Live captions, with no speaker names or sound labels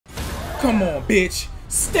Come on, bitch.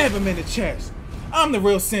 Stab him in the chest. I'm the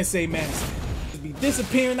real sensei master. Just be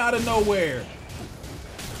disappearing out of nowhere.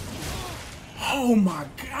 Oh my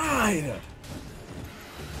god.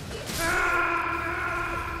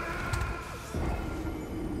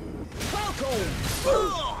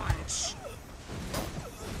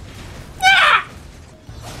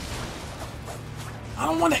 I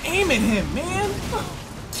don't want to aim at him, man.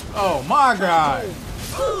 Oh my god.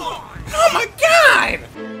 Oh my god.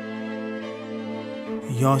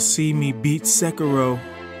 Y'all see me beat Sekiro.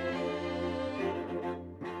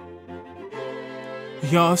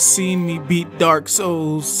 Y'all seen me beat Dark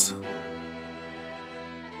Souls.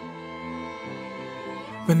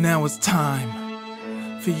 But now it's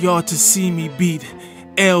time for y'all to see me beat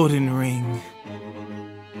Elden Ring.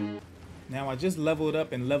 Now I just leveled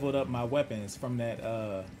up my weapons from that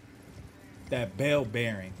bell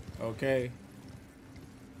bearing, okay?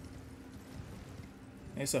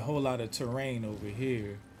 It's a whole lot of terrain over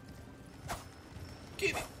here.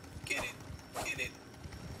 Get it, get it, get it.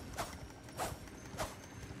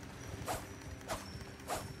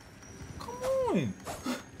 Come on.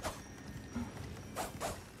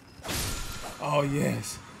 Oh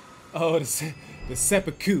yes. Oh, the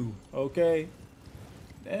seppuku, okay?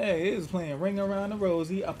 Hey, it is playing Ring Around the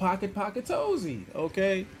Rosie, a pocket toesy,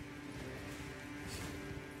 okay?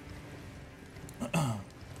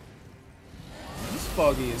 This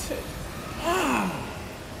foggy as heck. Ah.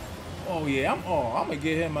 Oh yeah, I'm gonna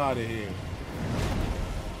get him out of here.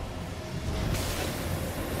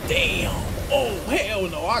 Damn! Oh hell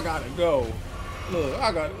no, I gotta go.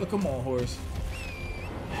 Look, come on, horse.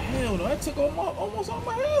 Hell no, that took almost all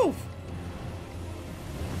my health.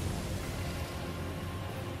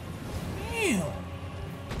 Damn!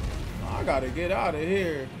 I gotta get out of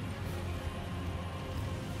here.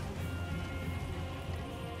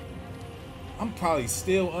 I'm probably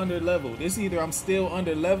still under leveled. It's either I'm still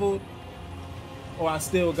under leveled or I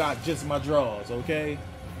still got just my draws, okay?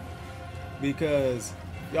 Because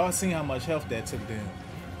y'all seen how much health that took down.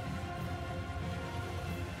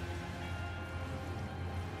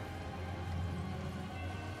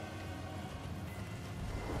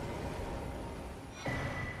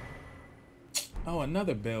 Oh,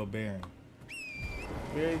 another bell bearing.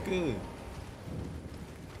 Very good.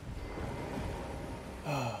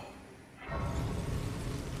 Oh.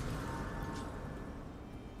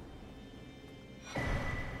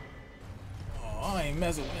 I ain't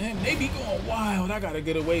messing with him. They be going wild. I gotta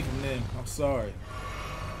get away from them. I'm sorry.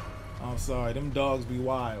 I'm sorry. Them dogs be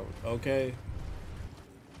wild, okay?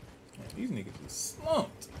 These niggas be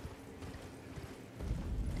slumped.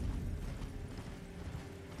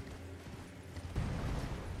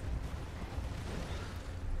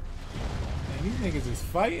 Man, these niggas is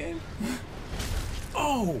fighting.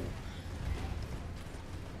 Oh!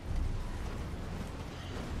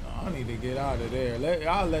 I need to get out of there.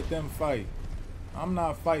 I'll let them fight. I'm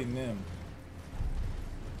not fighting them.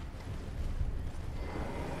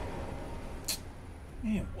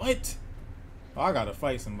 Man, what? Oh, I gotta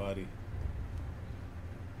fight somebody.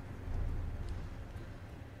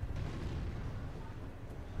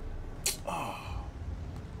 Oh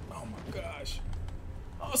my gosh.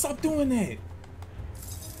 Oh, stop doing that.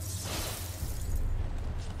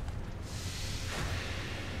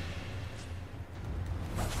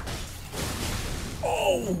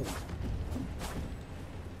 Oh!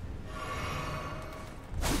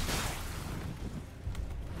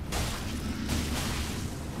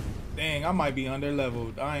 Dang, I might be under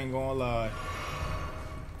leveled. I ain't gonna lie.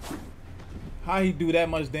 How he do that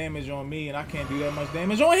much damage on me and I can't do that much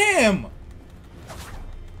damage on him?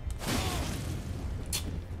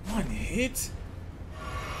 One hit?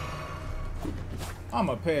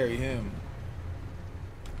 I'ma parry him.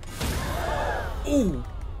 Ooh!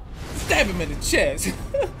 Stab him in the chest.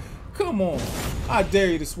 Come on. I dare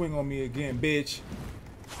you to swing on me again, bitch.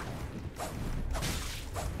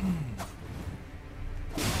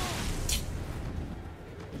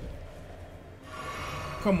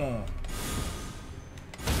 Come on.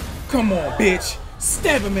 Come on, bitch.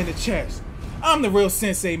 Stab him in the chest. I'm the real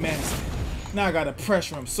sensei master. Now I gotta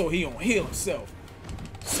pressure him so he don't heal himself.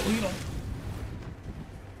 So he don't...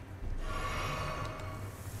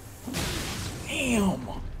 Damn.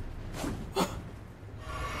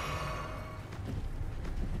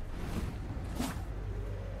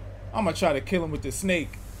 I'm gonna try to kill him with the snake.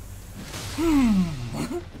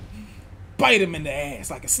 Bite him in the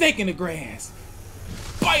ass like a snake in the grass.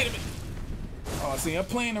 Bite him. Oh, see, I'm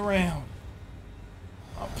playing around.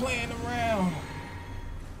 I'm playing around.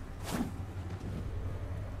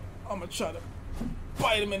 I'm gonna try to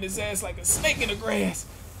bite him in his ass like a snake in the grass.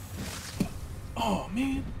 Oh,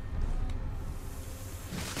 man.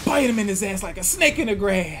 Bite him in his ass like a snake in the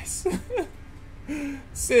grass.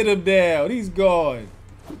 Sit him down. He's gone.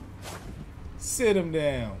 Sit him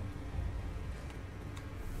down.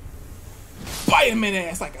 Bite him in the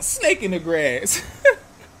ass like a snake in the grass.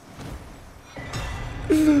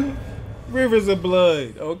 Rivers of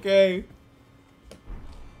blood, okay?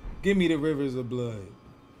 Give me the rivers of blood.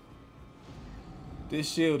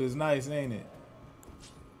 This shield is nice, ain't it?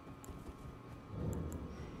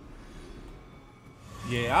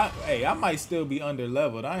 Yeah, I might still be under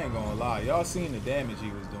leveled. I ain't gonna lie. Y'all seen the damage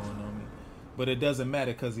he was doing on me. But it doesn't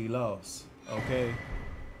matter because he lost, okay?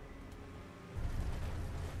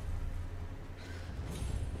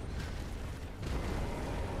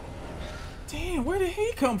 Damn, where did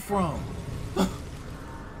he come from?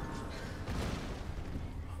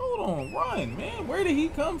 Hold on, run, man. Where did he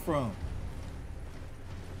come from?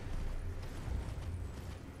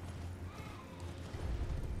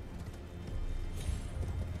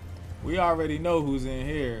 We already know who's in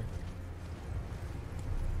here.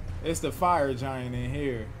 It's the fire giant in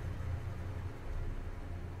here.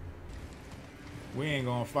 We ain't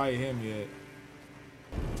gonna fight him yet.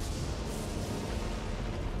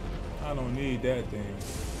 I don't need that thing.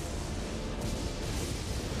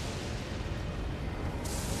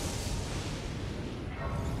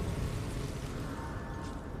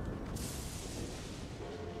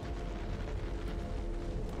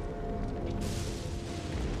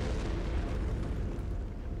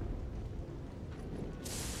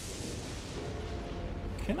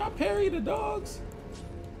 Can I parry the dogs?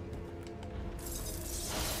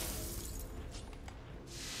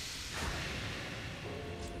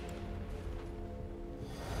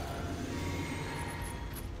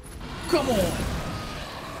 Come on.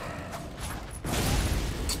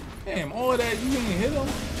 Damn, all that, you ain't hit him?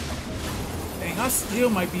 Dang, I still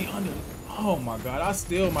might be under... Oh my god, I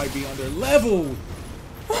still might be under leveled.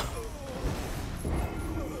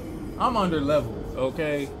 I'm under leveled,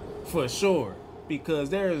 okay? For sure. Because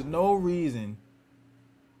there is no reason,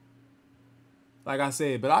 like I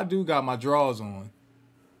said, but I do got my draws on.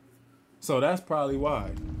 So that's probably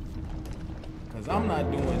why. Because I'm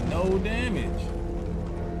not doing no damage.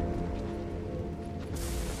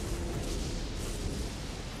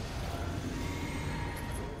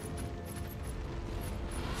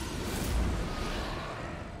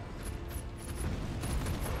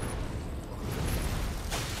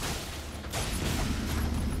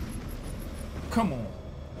 Come on.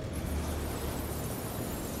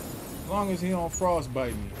 As long as he don't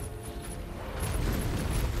frostbite me.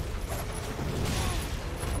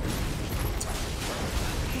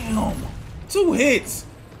 Damn. 2 hits.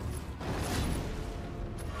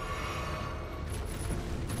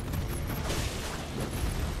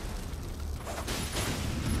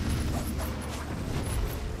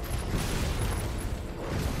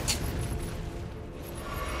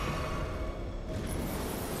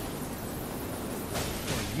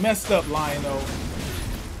 Messed up, Lion-O.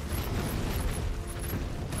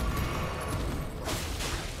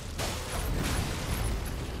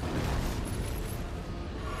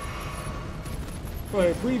 Go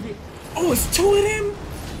ahead, preview. Oh, it's 2 of them?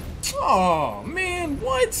 Oh, man,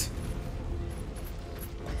 what?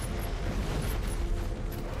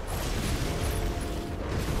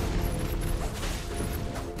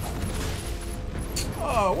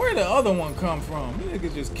 Oh, where'd the other one come from? This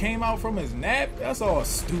nigga just came out from his nap? That's all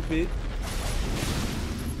stupid.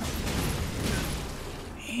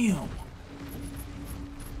 Damn.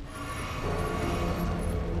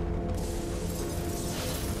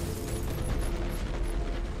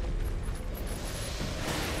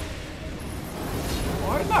 Oh,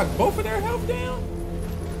 I knocked both of their health down?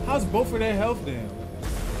 How's both of their health down?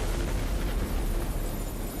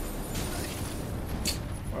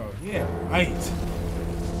 Oh, yeah, right.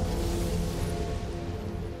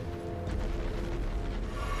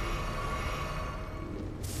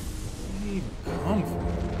 Come from?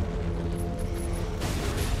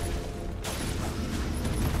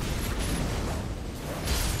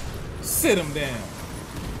 Sit him down.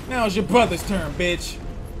 Now it's your brother's turn, bitch.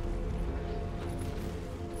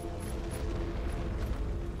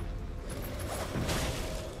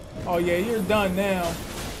 Oh yeah, you're done now.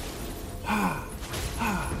 Ah,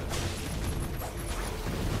 ah.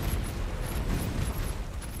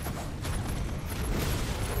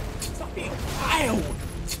 Stop being wild.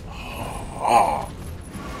 Oh.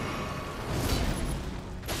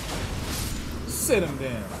 Sit him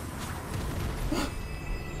down.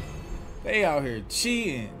 They out here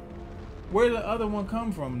cheating. Where'd the other one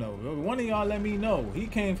come from, though? One of y'all let me know. He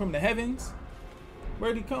came from the heavens?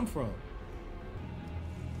 Where'd he come from?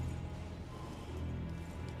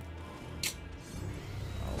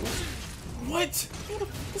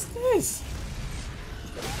 this?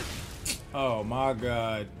 Oh my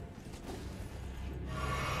god.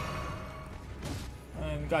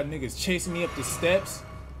 Man, got niggas chasing me up the steps.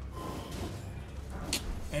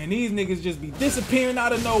 And these niggas just be disappearing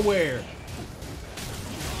out of nowhere.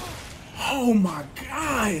 Oh my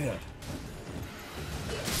god.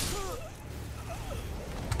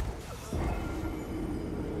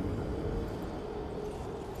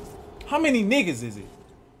 How many niggas is it?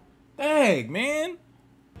 Dang, man.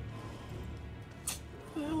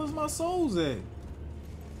 Where the hell is my souls at?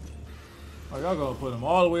 Oh, y'all gonna put them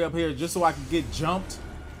all the way up here just so I can get jumped?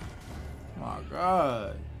 My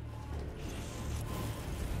god.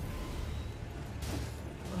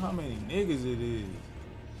 How many niggas it is?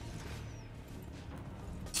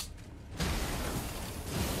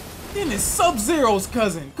 Then it's Sub-Zero's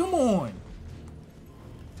cousin. Come on.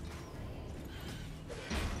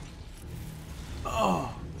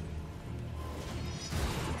 Oh.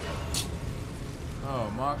 Oh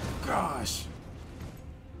my gosh.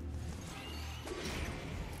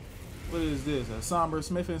 What is this? A somber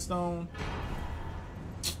smithing stone?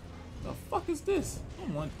 The fuck is this? I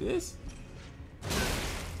don't want this.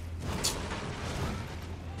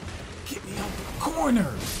 Get me out the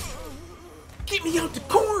corner! Get me out the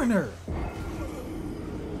corner!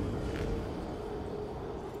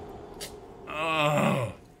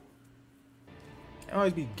 I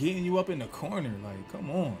always be getting you up in the corner, like, come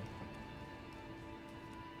on.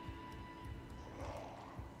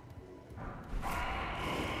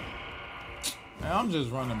 Man, I'm just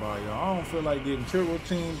running by y'all. I don't feel like getting triple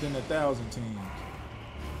teamed in 1,000 teams.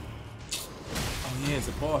 Oh yeah, it's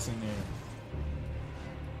a boss in there.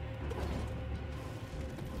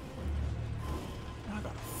 I gotta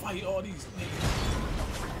fight all these niggas.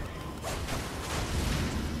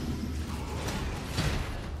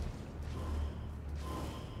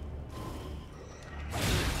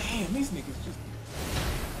 Damn, these niggas just...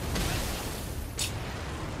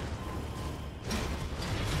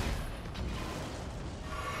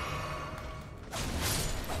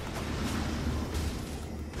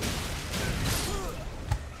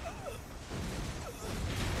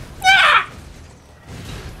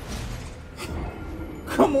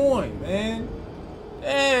 Come on, man.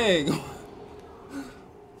 Dang.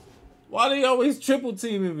 Why they always triple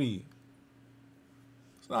teaming me?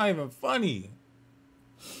 It's not even funny.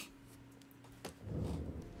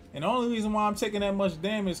 And the only reason why I'm taking that much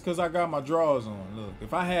damage is because I got my draws on. Look,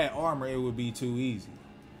 if I had armor, it would be too easy.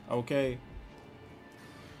 Okay?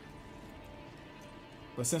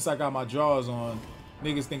 But since I got my draws on,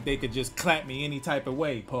 niggas think they could just clap me any type of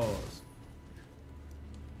way. Pause.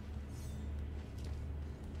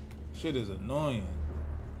 Shit is annoying.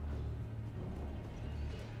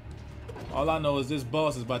 All I know is this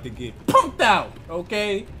boss is about to get punked out,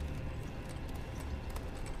 okay?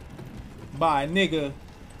 By a nigga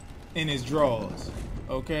in his drawers,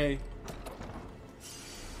 okay?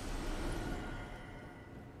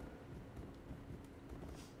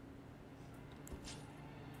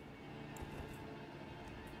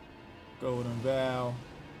 Golden Vow.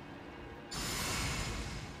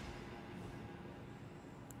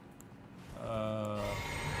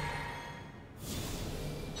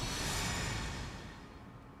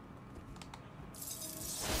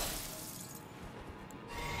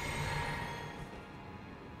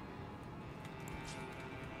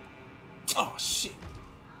 Oh shit.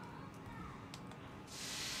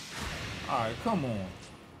 Alright, come on.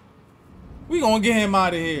 We gonna get him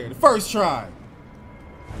out of here. The first try.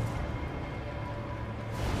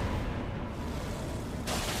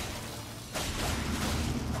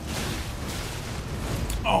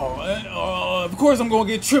 Oh, of course I'm gonna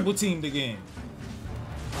get triple teamed again.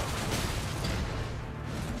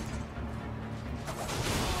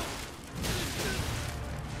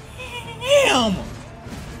 Damn!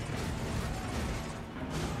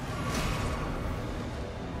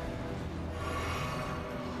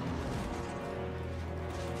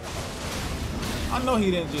 I know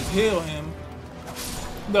he didn't just heal him.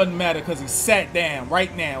 Doesn't matter because he sat down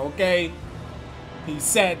right now, okay? He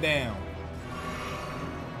sat down.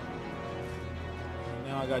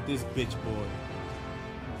 Now I got this bitch boy.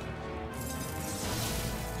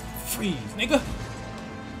 Freeze, nigga.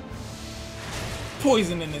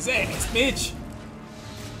 Poison in his ass, bitch.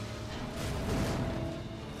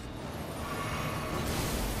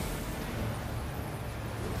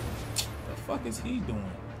 The fuck is he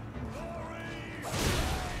doing?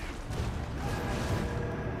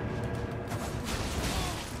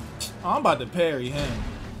 Oh, I'm about to parry him.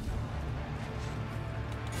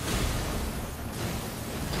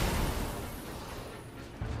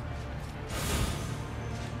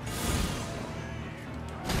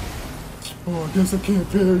 Oh, I guess I can't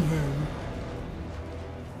parry him.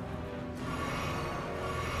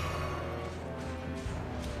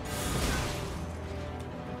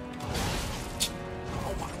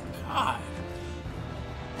 Oh my god.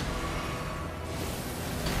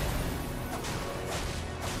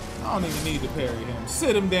 I don't even need to parry him.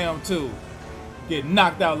 Sit him down too. Get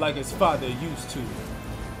knocked out like his father used to.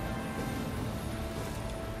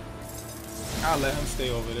 I'll let him stay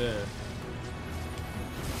over there.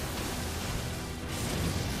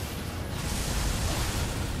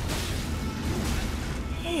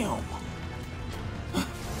 Damn.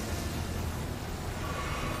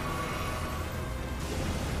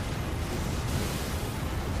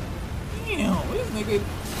 Damn, this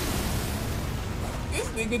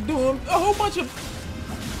nigga doing a whole bunch of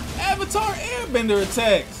Avatar Airbender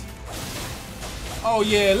attacks. Oh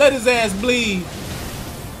yeah, let his ass bleed.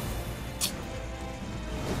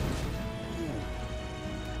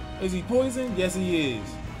 Is he poisoned? Yes, he is.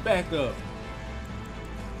 Back up.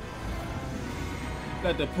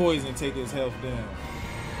 Let the poison take his health down.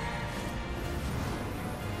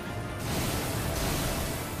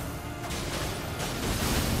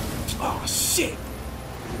 Oh, shit.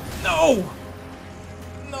 No.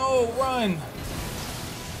 No, run.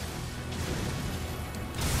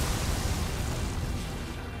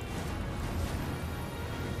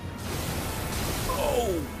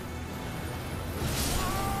 Oh.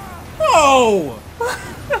 Oh.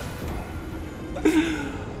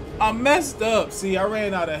 I messed up. See, I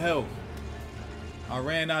ran out of health.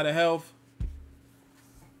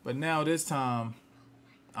 But now this time,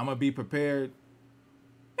 I'm gonna be prepared.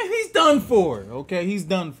 And he's done for. Okay, he's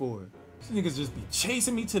done for. These niggas just be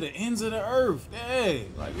chasing me to the ends of the earth. Hey,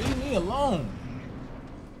 like, leave me alone.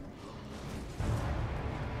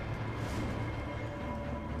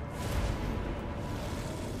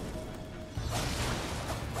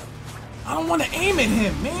 I don't want to aim at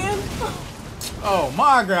him, man. Oh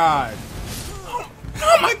my god.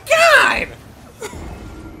 Oh my god.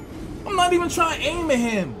 I'm not even trying to aim at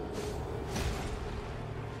him.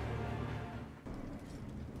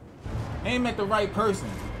 Aim at the right person.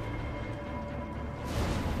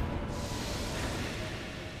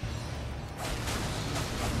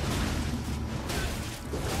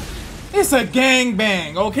 It's a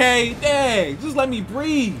gangbang, okay? Dang, just let me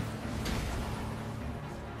breathe.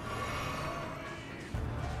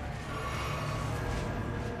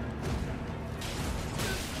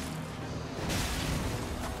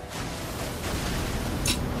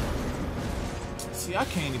 See, I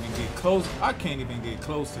can't even get close. I can't even get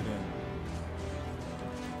close to them.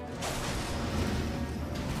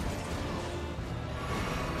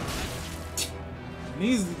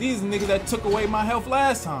 These niggas that took away my health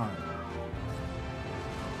last time.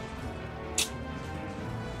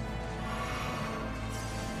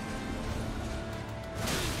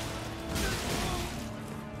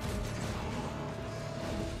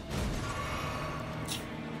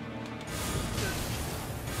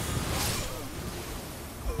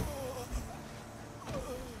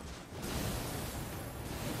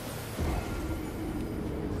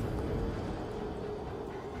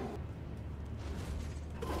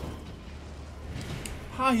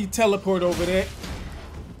 How he teleport over there?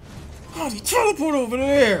 How'd he teleport over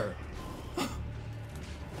there?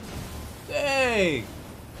 Dang.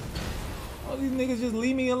 All these niggas just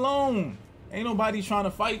leave me alone. Ain't nobody trying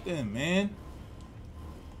to fight them, man.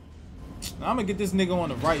 Now, I'm gonna get this nigga on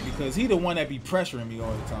the right because he the one that be pressuring me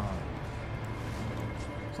all the time.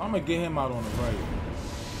 So I'm gonna get him out on the right.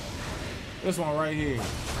 This one right here.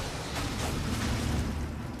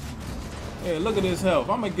 Yeah, look at his health.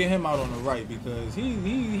 I'm gonna get him out on the right because he's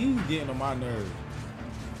getting on my nerves.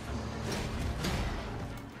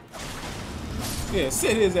 Yeah,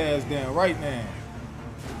 sit his ass down right now.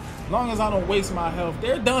 As long as I don't waste my health,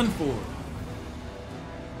 they're done for.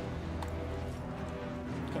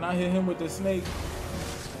 Can I hit him with the snake?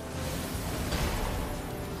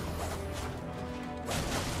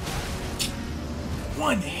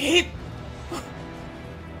 One hit?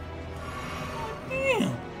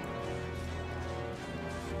 Damn.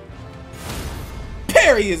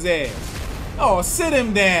 Parry his ass. Oh, sit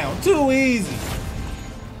him down. Too easy.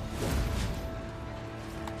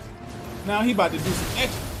 Now he about to do some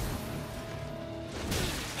extra.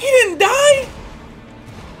 He didn't die?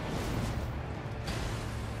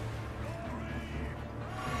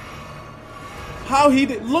 How he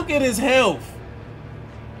did? Look at his health.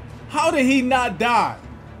 How did he not die?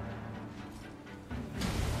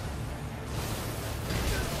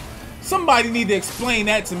 Somebody need to explain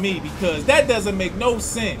that to me because that doesn't make no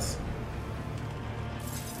sense.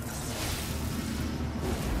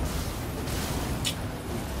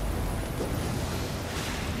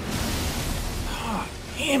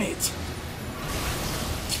 Damn it!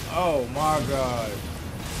 Oh my god.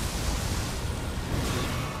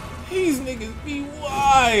 These niggas be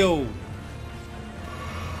wild.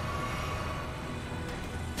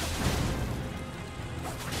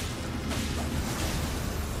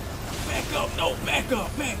 Back up, no, back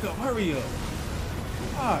up, hurry up.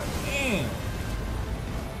 God damn.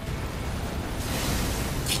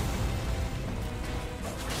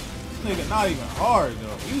 This nigga not even hard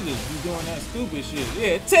though. You just be doing that stupid shit.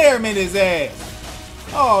 Yeah, tear him in his ass.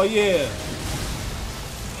 Oh yeah.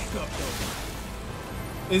 Back up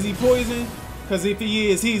though. Is he poisoned? Cause if he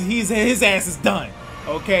is, his ass is done.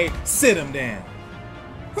 Okay? Sit him down.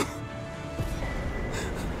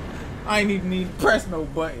 I ain't even need to press no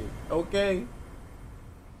button. Okay?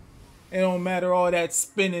 It don't matter all that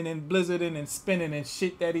spinning and blizzarding and spinning and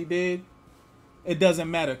shit that he did. It doesn't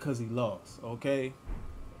matter cause he lost. Okay?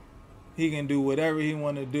 He can do whatever he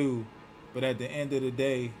want to do, but at the end of the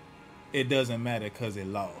day, it doesn't matter because it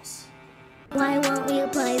lost. Why won't you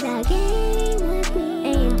play that game with me?